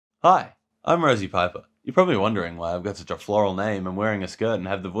Hi, I'm Rosie Piper. You're probably wondering why I've got such a floral name and wearing a skirt and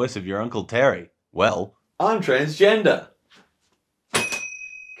have the voice of your Uncle Terry. Well, I'm transgender.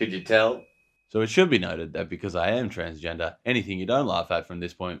 Could you tell? So it should be noted that because I am transgender, anything you don't laugh at from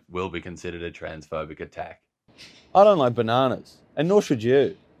this point will be considered a transphobic attack. I don't like bananas, and nor should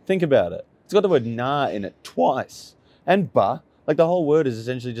you. Think about it. It's got the word nah in it twice. And bah. Like the whole word is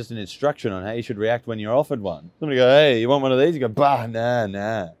essentially just an instruction on how you should react when you're offered one. Somebody go, hey, you want one of these? You go, bah,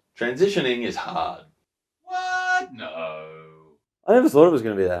 nah. Transitioning is hard. What? No. I never thought it was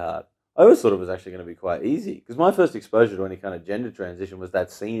going to be that hard. I always thought it was actually going to be quite easy. Because my first exposure to any kind of gender transition was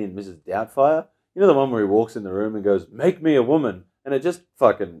that scene in Mrs. Doubtfire. You know, the one where he walks in the room and goes, make me a woman. And it just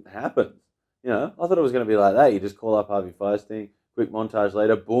fucking happens. You know, I thought it was going to be like that. You just call up Harvey Fierstein, quick montage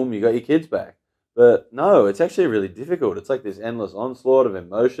later, boom, you got your kids back. But no, it's actually really difficult. It's like this endless onslaught of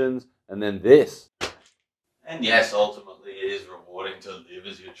emotions, and then this. And yes, ultimately it is rewarding to live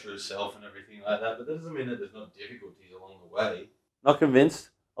as your true self and everything like that, but that doesn't mean that there's not difficulties along the way. Not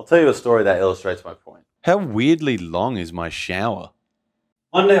convinced? I'll tell you a story that illustrates my point. How weirdly long is my shower?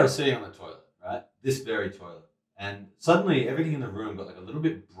 One day I was sitting on the toilet, right? This very toilet. And suddenly everything in the room got like a little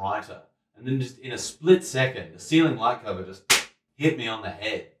bit brighter. And then just in a split second, the ceiling light cover just hit me on the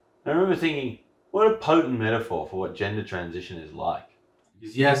head. I remember thinking, what a potent metaphor for what gender transition is like.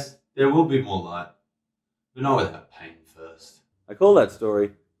 Because yes, there will be more light, but not without pain first. I call that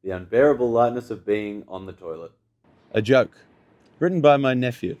story The Unbearable Lightness of Being on the Toilet. A joke, written by my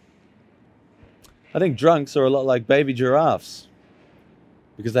nephew. I think drunks are a lot like baby giraffes,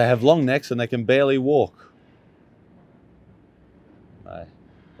 because they have long necks and they can barely walk. My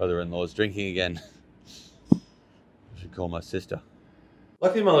brother-in-law's drinking again. I should call my sister.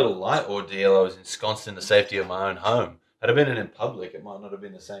 Luckily, my little light ordeal, I was ensconced in the safety of my own home. Had I been in public, it might not have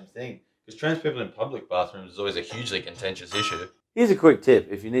been the same thing. Because trans people in public bathrooms is always a hugely contentious issue. Here's a quick tip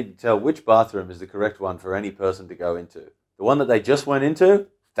if you need to tell which bathroom is the correct one for any person to go into. The one that they just went into,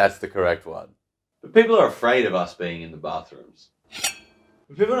 that's the correct one. But people are afraid of us being in the bathrooms.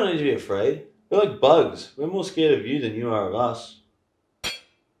 But people don't need to be afraid. We're like bugs. We're more scared of you than you are of us.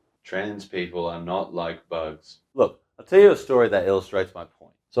 Trans people are not like bugs. Look, I'll tell you a story that illustrates my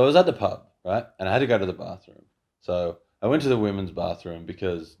point. So I was at the pub, right? And I had to go to the bathroom. So I went to the women's bathroom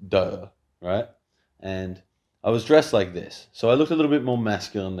because duh, right? And I was dressed like this. So I looked a little bit more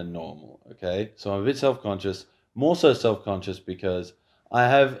masculine than normal, okay? So I'm a bit self-conscious, more so self-conscious because I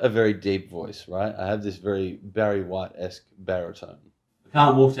have a very deep voice, right? I have this very Barry White-esque baritone. I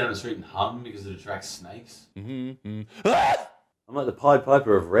can't walk down the street and hum because it attracts snakes. I'm like the Pied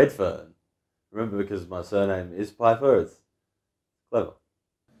Piper of Redfern. Remember, because my surname is Piper, it's clever.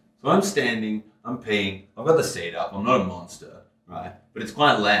 So I'm standing, I'm peeing, I've got the seat up, I'm not a monster, right? But it's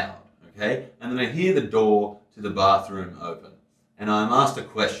quite loud, okay? And then I hear the door to the bathroom open, and I'm asked a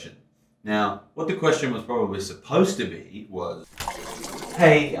question. Now, what the question was probably supposed to be was,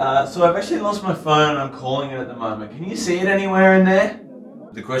 hey, so I've actually lost my phone and I'm calling it at the moment. Can you see it anywhere in there?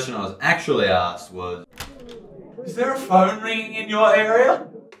 The question I was actually asked was, is there a phone ringing in your area?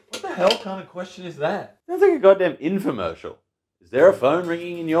 What the hell kind of question is that? Sounds like a goddamn infomercial. Is there a phone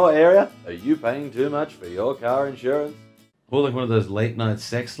ringing in your area? Are you paying too much for your car insurance? Or like one of those late night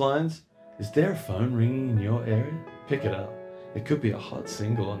sex lines. Is there a phone ringing in your area? Pick it up. It could be a hot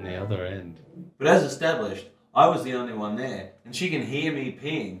single on the other end. But as established, I was the only one there, and she can hear me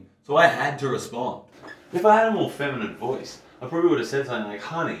peeing, so I had to respond. If I had a more feminine voice, I probably would have said something like,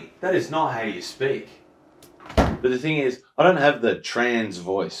 honey, that is not how you speak. But the thing is, I don't have the trans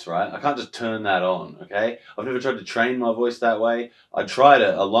voice, right? I can't just turn that on, okay? I've never tried to train my voice that way. I tried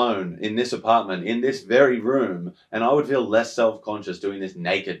it alone in this apartment, in this very room, and I would feel less self-conscious doing this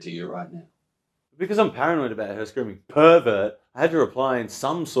naked to you right now. Because I'm paranoid about her screaming pervert, I had to reply in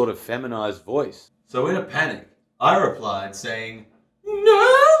some sort of feminized voice. So in a panic, I replied saying,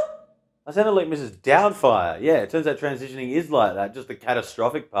 no! I sounded like Mrs. Doubtfire. Yeah, it turns out transitioning is like that, just the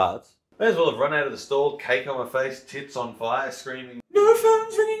catastrophic parts. May as well have run out of the stall, cake on my face, tits on fire, screaming, no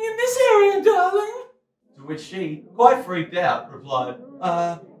phone's ringing in this area, darling! To which she, quite freaked out, replied,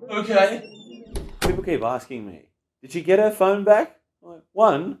 okay. People keep asking me, did she get her phone back? Like,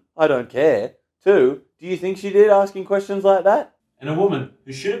 1, I don't care. 2, do you think she did, asking questions like that? And a woman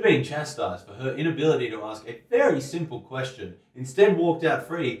who should have been chastised for her inability to ask a very simple question instead walked out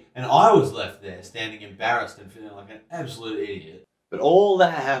free, and I was left there standing embarrassed and feeling like an absolute idiot. But all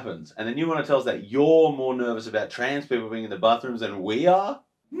that happens, and then you want to tell us that you're more nervous about trans people being in the bathrooms than we are?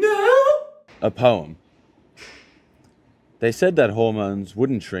 No! A poem. They said that hormones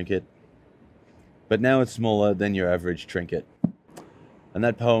wouldn't shrink it, but now it's smaller than your average trinket. And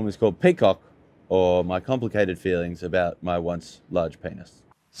that poem is called Peacock, or My Complicated Feelings About My Once Large Penis.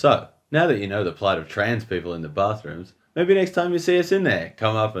 So, now that you know the plight of trans people in the bathrooms, maybe next time you see us in there,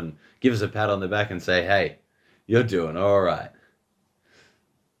 come up and give us a pat on the back and say, hey, you're doing all right.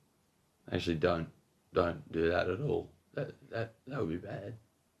 Actually, don't do that at all. That would be bad.